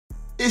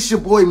It's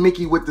your boy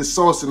Mickey with the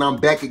sauce, and I'm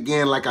back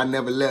again like I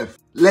never left.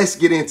 Let's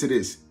get into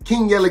this.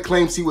 King Yella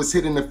claims he was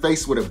hit in the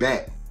face with a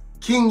bat.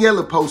 King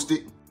Yella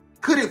posted,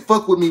 "Couldn't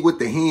fuck with me with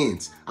the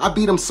hands. I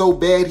beat him so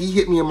bad he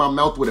hit me in my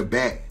mouth with a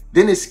bat.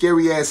 Then his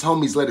scary ass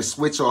homies let a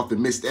switch off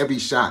and missed every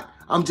shot.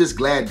 I'm just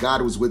glad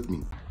God was with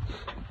me."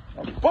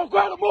 Fuck,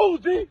 grab the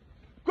move, G.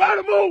 Grab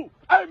the move.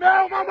 Hey,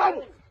 man, my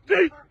mama.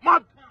 G,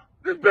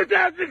 this bitch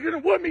ass nigga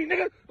done with me,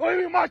 nigga. Don't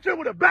hit me my shit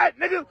with a bat,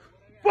 nigga.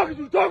 Fuck is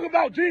you talking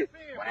about, G?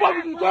 Fuck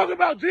is you talking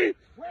about, G?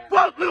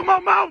 Fuck, look at my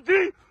mouth,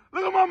 G.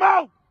 Look at my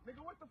mouth.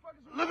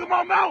 Look at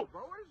my mouth.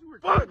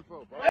 Fuck.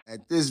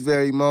 At this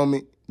very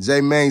moment,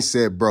 J Mane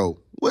said, "Bro,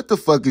 what the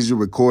fuck is you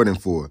recording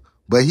for?"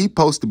 But he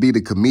supposed to be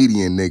the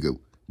comedian nigga.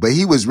 But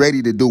he was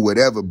ready to do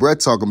whatever.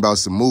 Bruh talking about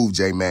some move,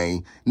 J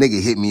Mane.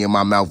 Nigga hit me in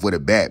my mouth with a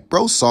bat.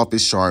 Bro soft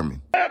as Charmin.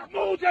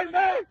 Move, J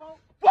Mane.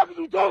 Fuck is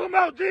you talking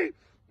about, G?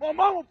 My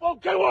mama,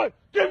 fuck, K1.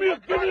 Give me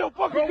a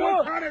fucking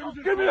gun.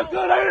 Give me a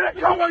gun. I ain't that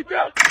gun right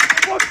there.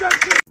 Fuck that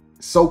shit.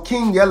 So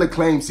King Yella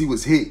claims he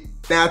was hit.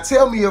 Now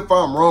tell me if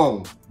I'm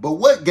wrong, but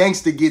what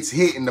gangster gets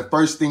hit and the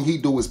first thing he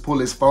do is pull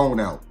his phone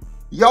out?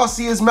 Y'all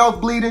see his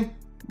mouth bleeding?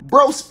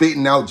 Bro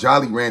spitting out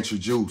Jolly Rancher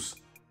juice.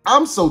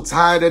 I'm so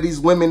tired of these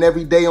women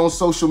every day on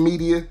social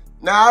media.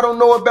 Now I don't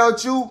know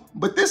about you,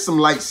 but this some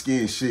light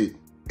skin shit.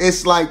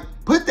 It's like,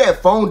 put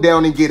that phone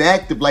down and get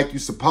active like you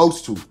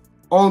supposed to.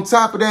 On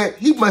top of that,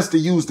 he must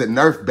have used a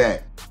Nerf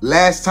bat.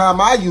 Last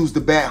time I used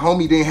the bat,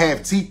 homie didn't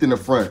have teeth in the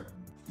front.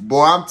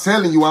 Boy, I'm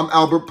telling you, I'm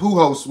Albert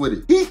Pujols with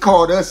it. He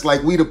called us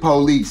like we the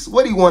police.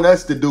 What he want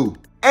us to do?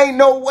 Ain't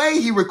no way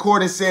he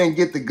recording saying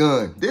get the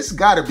gun. This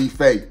gotta be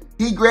fake.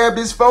 He grabbed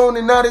his phone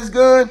and not his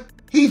gun?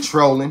 He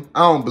trolling. I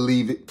don't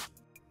believe it.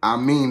 I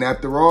mean,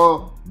 after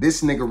all,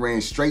 this nigga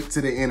ran straight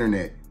to the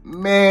internet.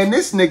 Man,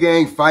 this nigga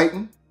ain't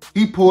fighting.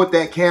 He pulled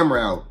that camera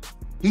out.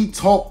 He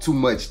talked too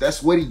much.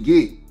 That's what he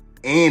get.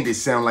 And it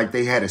sounded like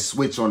they had a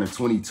switch on the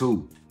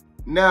 22.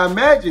 Now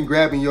imagine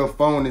grabbing your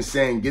phone and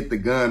saying get the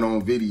gun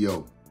on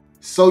video.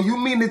 So you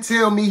mean to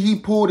tell me he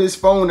pulled his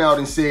phone out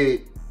and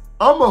said,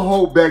 "I'ma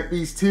hold back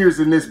these tears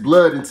and this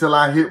blood until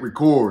I hit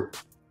record.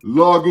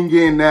 Logging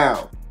in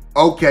now."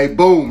 Okay,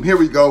 boom, here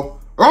we go.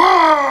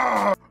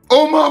 Ah!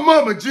 Oh my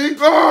mama, G.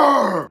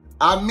 Ah!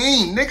 I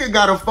mean, nigga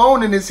got a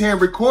phone in his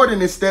hand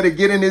recording instead of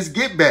getting his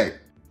get back.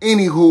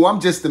 Anywho, I'm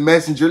just a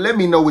messenger. Let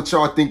me know what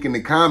y'all think in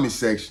the comment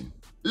section.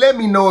 Let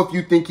me know if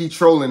you think he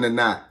trolling or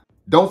not.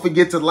 Don't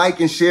forget to like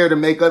and share to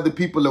make other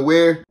people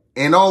aware.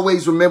 And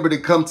always remember to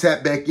come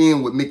tap back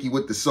in with Mickey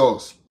with the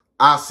sauce.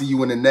 I'll see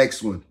you in the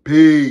next one.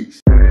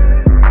 Peace.